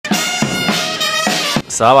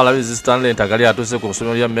Ssaabalabirizi Ntagali atuuse ku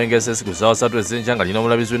ssomero lya Mengese ku ssaawa 3 ez'enkya nga lina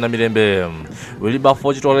omulabizi w'ennamirembe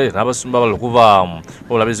Wilberforce kitole n'abasumba abalala okuva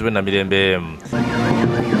omulabizi w'ennamirembe.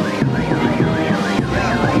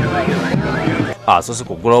 Asoose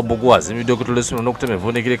kuggulawo Obugwa azimbiddwa okutula essomero n'okutema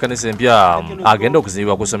evvuunikira ekkanisa empya agenda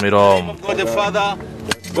okuzimbibwa ku ssomero.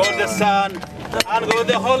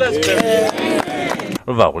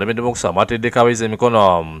 Kulembedde okusaba ateddeko abayizi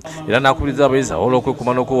emikono era n'akubiriza abayizi awola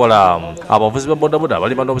okwekuuma n'okuwola abavuzi ba bodaboda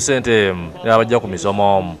abalima n'obusente n'abajja ku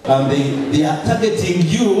misomo. They are targeting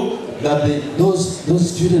you that those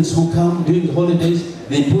students who come during the holidays,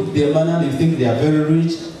 they put their money, they think they are very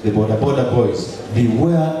rich, the boda boys.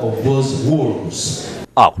 Beware of those wolves.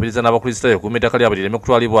 Akubiriza n'abakristaayo okuuma ettaka lyabwe lireme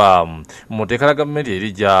kutwalibwa mu tteeka lya gavumenti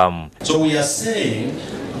erijja. So we are saying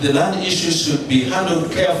the land issues should be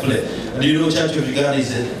handled carefully. And you know, Church of Uganda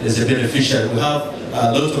is a beneficiary. We have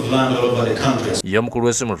a lot of land all over the country. Ye omukulu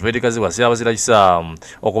w'essomero Tuweerekazi wasi abazira kisa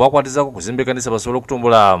okubakwatizaako kuzimba ekkanisa basobole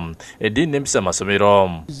okutumbula eddiini n'empisa mu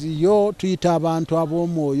masomero. Yo tuyita abantu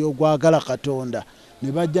ab'omwoyo ogwagala Katonda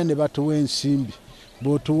ne bajja ne batuwa ensimbi.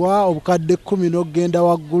 Bw'otuwa obukadde 10 n'ogenda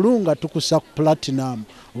waggulu nga tukusa ku platinum,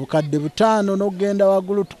 obukadde 5 n'ogenda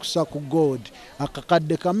waggulu tukusa ku gold,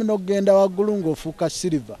 akakadde kamu n'ogenda waggulu ng'ofuuka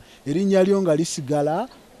silver, erinnya lyo nga lisigala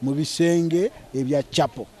mu bisenge ebya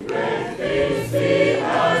chapel.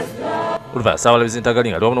 Ssaabalabirizi Ntagali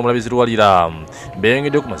nga liwamu n'omulabizi Luwalira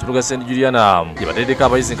beeyongedde ku masomero ga St. Juliana gye bateddeko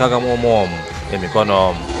abayizi 61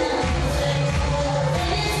 emikono.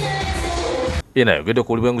 Yena ayogedde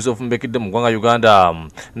ku buli bw'enguzi obufumbo Bukedde mu ggwanga Uganda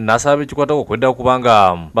n'asaba ekikwatako okweddako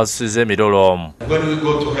kubanga basusiza emirolo. When we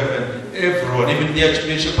go to heaven, everyone, even the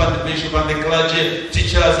archbishop and the bishop and the clergy,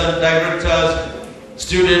 teachers and directors,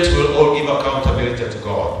 students will all give accountability to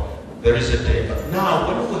God. There is a day. But now,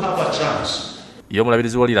 when we have a chance, Ye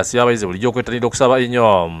omulabirizi Luwalira asaba abayizi bulijjo okwettanira okusaba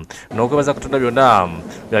ennyo n'okwebaza Katonda byonna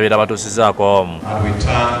byabeera batuusizaako. and we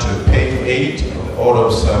turn to page 8 of the order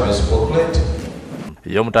of service booklet.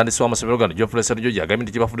 Ye omutandisi w'amasomero gano Geoffrey Sserujjo agambye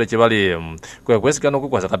nti kibafudde kye bali kwe kwesigana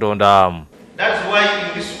okwekwasa Katonda. That's why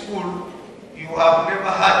in this school you have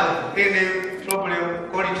never had of any problem,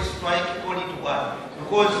 call it strike, call it what.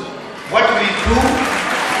 Because what we do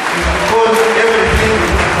is because everything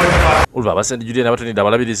is going back. Oluva aba St. Juliana batonedde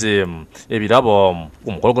abalabirizi ebirabo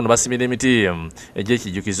ku mukolo guno basimira emiti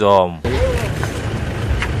egy'ekijjukizo.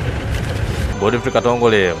 Godfrey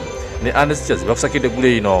Katongole ne Ernest Chazi bakusakidde eggulu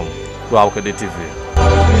eno lwa Bukedde TV.